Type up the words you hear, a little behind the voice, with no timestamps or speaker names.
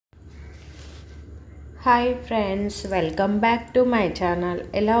Hi friends, welcome back to my channel.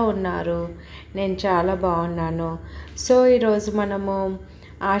 ఎలా ఉన్నారు? నేను చాలా బాగున్నాను. సో ఈరోజు మనము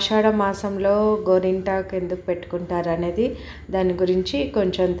ఆషాఢ మాసంలో గోరింటాకు ఎందుకు పెట్టుకుంటారు అనేది దాని గురించి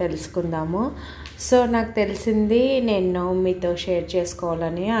కొంచెం తెలుసుకుందాము. సో నాకు తెలిసింది నేను మీతో షేర్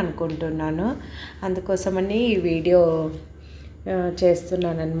చేసుకోవాలని అనుకుంటున్నాను. అందుకోసమని ఈ వీడియో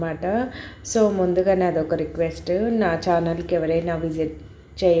చేస్తున్నాను అనమాట. సో ముందుగానే అదొక రిక్వెస్ట్, నా ఛానల్కి ఎవరైనా విజిట్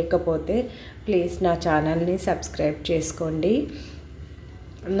చేయకపోతే ప్లీజ్ నా ఛానల్ని సబ్స్క్రైబ్ చేసుకోండి.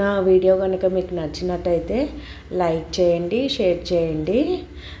 నా వీడియో కనుక మీకు నచ్చినట్టయితే లైక్ చేయండి, షేర్ చేయండి.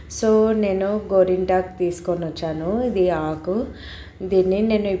 సో నేను గోరింటాకు తీసుకొని వచ్చాను. ఇది ఆకు. దీన్ని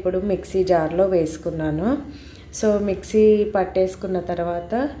నేను ఇప్పుడు మిక్సీ జార్లో వేసుకున్నాను. సో మిక్సీ పట్టేసుకున్న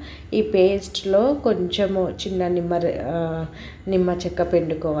తర్వాత ఈ పేస్ట్లో కొంచెము చిన్న నిమ్మ చెక్క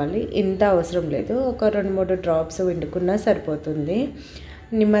పిండుకోవాలి. ఇంత అవసరం లేదు, ఒక 2-3 డ్రాప్స్ పిండుకున్నా సరిపోతుంది.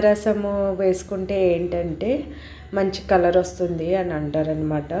 నిమ్మరసము వేసుకుంటే ఏంటంటే మంచి కలర్ వస్తుంది అని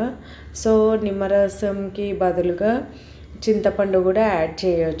అంటారనమాట. సో నిమ్మరసంకి బదులుగా చింతపండు కూడా యాడ్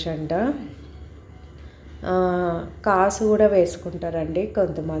చేయొచ్చంట. కాసు కూడా వేసుకుంటారండి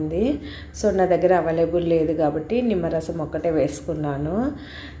కొంతమంది. సో నా దగ్గర అవైలబుల్ లేదు కాబట్టి నిమ్మరసం ఒక్కటే వేసుకున్నాను.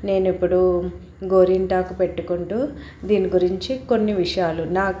 నేను ఇప్పుడు గోరింటాకు పెట్టుకుంటూ దీని గురించి కొన్ని విషయాలు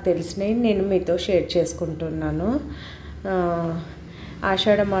నాకు తెలిసినవి నేను మీతో షేర్ చేసుకుంటున్నాను.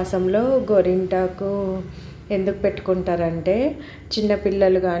 ఆషాఢ మాసంలో గోరింటాకు ఎందుకు పెట్టుకుంటారంటే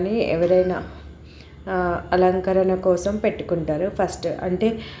చిన్నపిల్లలు కానీ ఎవరైనా అలంకరణ కోసం పెట్టుకుంటారు. ఫస్ట్ అంటే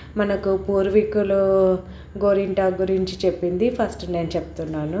మనకు పూర్వీకులు గోరింటాకు గురించి చెప్పింది ఫస్ట్ నేను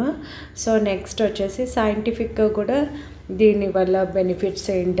చెప్తున్నాను. సో నెక్స్ట్ వచ్చేసి సైంటిఫిక్గా కూడా దీనివల్ల బెనిఫిట్స్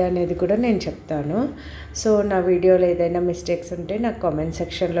ఏంటి అనేది కూడా నేను చెప్తాను. సో నా వీడియోలో ఏదైనా మిస్టేక్స్ ఉంటే నాకు కామెంట్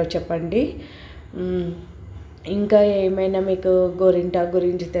సెక్షన్లో చెప్పండి. ఇంకా ఏమైనా మీకు గోరింటాకు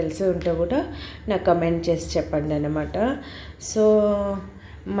గురించి తెలిసి ఉంటే కూడా నాకు కమెంట్ చేసి చెప్పండి అన్నమాట. సో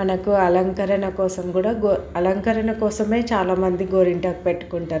మనకు అలంకరణ కోసం కూడా అలంకరణ కోసమే చాలామంది గోరింటాకు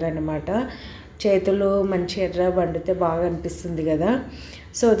పెట్టుకుంటారనమాట. చేతులు మంచి ఎర్ర బండితే బాగా అనిపిస్తుంది కదా.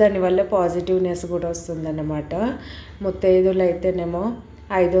 సో దానివల్ల పాజిటివ్నెస్ కూడా వస్తుందన్నమాట. ముత్తైదులు అయితేనేమో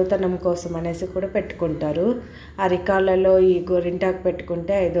 5వ తనం కోసం అనేసి కూడా పెట్టుకుంటారు. అరికాళ్ళలో ఈ గోరింటాకు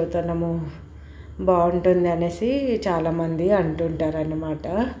పెట్టుకుంటే 5వ తనము బాగుంటుంది అనేసి చాలామంది అంటుంటారన్నమాట.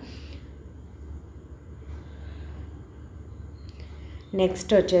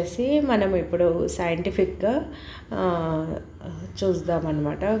 నెక్స్ట్ వచ్చేసి మనం ఇప్పుడు సైంటిఫిక్గా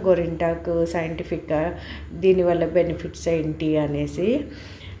చూద్దామన్నమాట. గోరింటాకు సైంటిఫిక్గా దీనివల్ల బెనిఫిట్స్ ఏంటి అనేసి.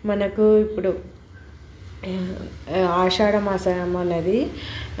 మనకు ఇప్పుడు ఆషాఢ మాసం అనేది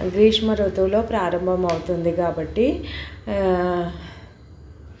గ్రీష్మ ఋతువులో ప్రారంభం అవుతుంది కాబట్టి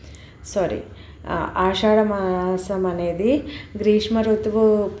ఆషాఢ మాసం అనేది గ్రీష్మ ఋతువు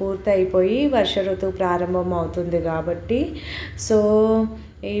పూర్తయిపోయి వర్ష ఋతువు ప్రారంభం అవుతుంది కాబట్టి సో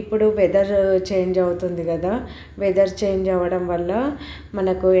ఇప్పుడు వెదర్ చేంజ్ అవుతుంది కదా. వెదర్ చేంజ్ అవ్వడం వల్ల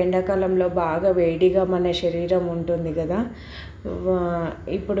మనకు ఎండాకాలంలో బాగా వేడిగా మన శరీరం ఉంటుంది కదా.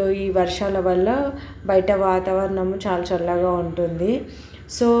 ఇప్పుడు ఈ వర్షాల వల్ల బయట వాతావరణం చాలా చల్లగా ఉంటుంది.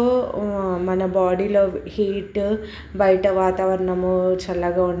 సో మన బాడీలో హీట్, బయట వాతావరణము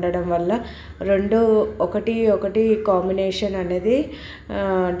చల్లగా ఉండడం వల్ల ఒకటి కాంబినేషన్ అనేది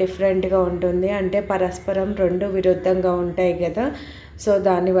డిఫరెంట్గా ఉంటుంది. అంటే పరస్పరం 2 విరుద్ధంగా ఉంటాయి కదా. సో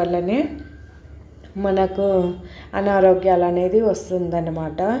దానివల్లనే మనకు అనారోగ్యాలు అనేది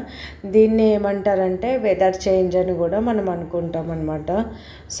వస్తుందన్నమాట. దీన్ని ఏమంటారంటే వెదర్ చేంజ్ అని కూడా మనం అనుకుంటాం అన్నమాట.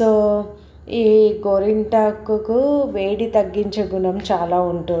 సో ఈ గోరింటాకుకు వేడి తగ్గించే గుణం చాలా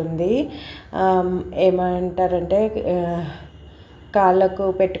ఉంటుంది. ఏమంటారంటే కాళ్ళకు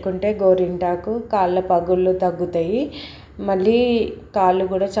పెట్టుకుంటే గోరింటాకు కాళ్ళ పగుళ్ళు తగ్గుతాయి, మళ్ళీ కాళ్ళు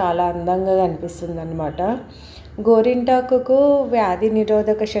కూడా చాలా అందంగా కనిపిస్తుంది అన్నమాట. గోరింటాకుకు వ్యాధి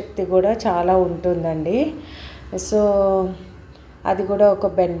నిరోధక శక్తి కూడా చాలా ఉంటుందండి. సో అది కూడా ఒక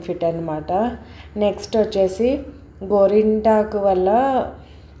బెనిఫిట్ అన్నమాట. నెక్స్ట్ వచ్చేసి గోరింటాకు వల్ల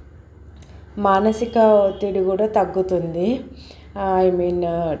మానసిక ఒత్తిడి కూడా తగ్గుతుంది.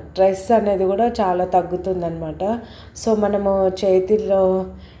 స్ట్రెస్ అనేది కూడా చాలా తగ్గుతుంది అన్నమాట. సో మనము చేతిలో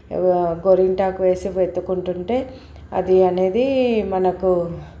గోరింటాకు వేసి వెతుకుంటుంటే అది అనేది మనకు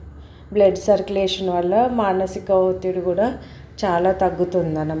బ్లడ్ సర్క్యులేషన్ వల్ల మానసిక ఒత్తిడి కూడా చాలా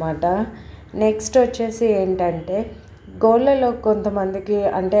తగ్గుతుంది అన్నమాట. నెక్స్ట్ వచ్చేసి ఏంటంటే గోళ్ళలో కొంతమందికి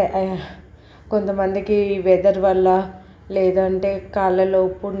వెదర్ వల్ల లేదంటే కాళ్ళలో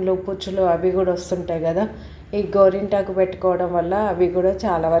పుండ్లు, పుచ్చులు అవి కూడా వస్తుంటాయి కదా. ఈ గోరింటాకు పెట్టుకోవడం వల్ల అవి కూడా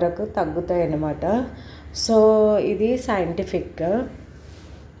చాలా వరకు తగ్గుతాయి అన్నమాట. సో ఇది సైంటిఫిక్.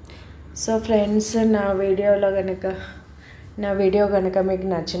 సో ఫ్రెండ్స్, నా వీడియో కనుక మీకు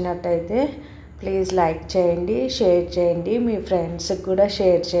నచ్చినట్టయితే ప్లీజ్ లైక్ చేయండి, షేర్ చేయండి, మీ ఫ్రెండ్స్కి కూడా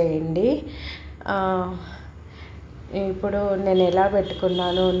షేర్ చేయండి. ఇప్పుడు నేను ఎలా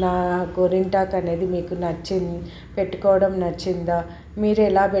పెట్టుకున్నాను, నా గోరింటాకు అనేది మీకు పెట్టుకోవడం నచ్చిందా, మీరు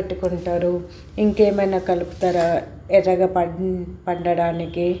ఎలా పెట్టుకుంటారు, ఇంకేమైనా కలుపుతారా ఎర్రగా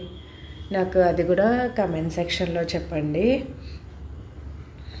పండడానికి, నాకు అది కూడా కమెంట్ సెక్షన్లో చెప్పండి.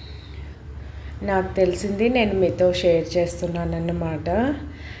 నాకు తెలిసింది నేను మీతో షేర్ చేస్తున్నాను అన్నమాట.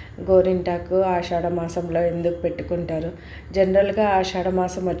 గోరింటాకు ఆషాఢ మాసంలో ఎందుకు పెట్టుకుంటారు? జనరల్గా ఆషాఢ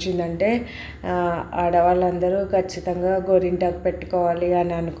మాసం వచ్చిందంటే ఆడవాళ్ళందరూ ఖచ్చితంగా గోరింటాకు పెట్టుకోవాలి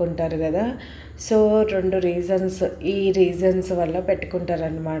అని అనుకుంటారు కదా. సో 2 రీజన్స్, ఈ రీజన్స్ వల్ల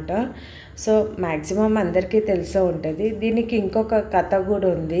పెట్టుకుంటారనమాట. సో మ్యాక్సిమం అందరికీ తెలిసే ఉంటుంది. దీనికి ఇంకొక కథ కూడా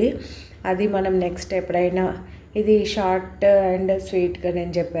ఉంది, అది మనం నెక్స్ట్ ఎప్పుడైనా, ఇది షార్ట్ అండ్ స్వీట్గా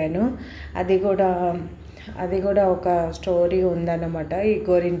నేను చెప్పాను, అది కూడా ఒక స్టోరీ ఉందన్నమాట ఈ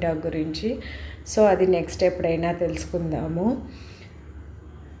గోరింటాకు గురించి. సో అది నెక్స్ట్ ఎప్పుడైనా తెలుసుకుందాము.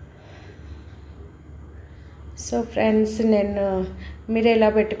 సో ఫ్రెండ్స్, మీరు ఎలా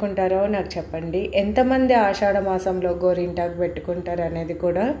పెట్టుకుంటారో నాకు చెప్పండి. ఎంతమంది ఆషాఢ మాసంలో గోరింటాకు పెట్టుకుంటారు అనేది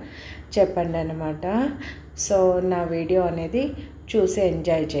కూడా చెప్పండి అన్నమాట. సో నా వీడియో అనేది చూసి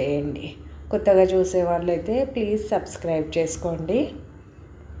ఎంజాయ్ చేయండి. కొత్తగా చూసే వాళ్ళైతే ప్లీజ్ సబ్స్క్రైబ్ చేసుకోండి.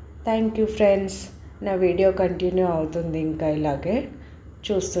 Thank you friends. నా వీడియో కంటిన్యూ అవుతుంది, ఇంకా ఇలాగే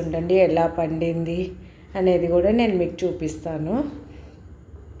చూస్తుండండి. ఎలా పండింది అనేది కూడా నేను మీకు చూపిస్తాను.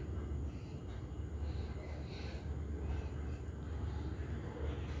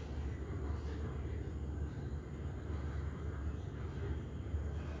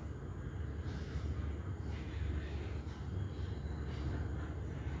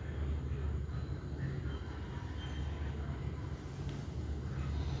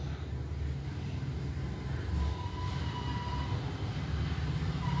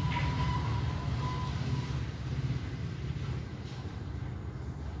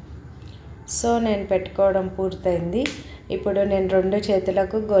 సో నేను పెట్టుకోవడం పూర్తయింది. ఇప్పుడు నేను 2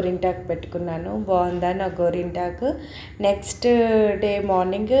 చేతులకు గోరింటాకు పెట్టుకున్నాను. బాగుందా నా గోరింటాకు? నెక్స్ట్ డే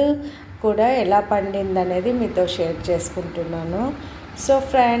మార్నింగ్ కూడా ఎలా పండిందనేది మీతో షేర్ చేసుకుంటున్నాను. So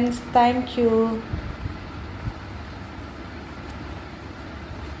friends, thank you.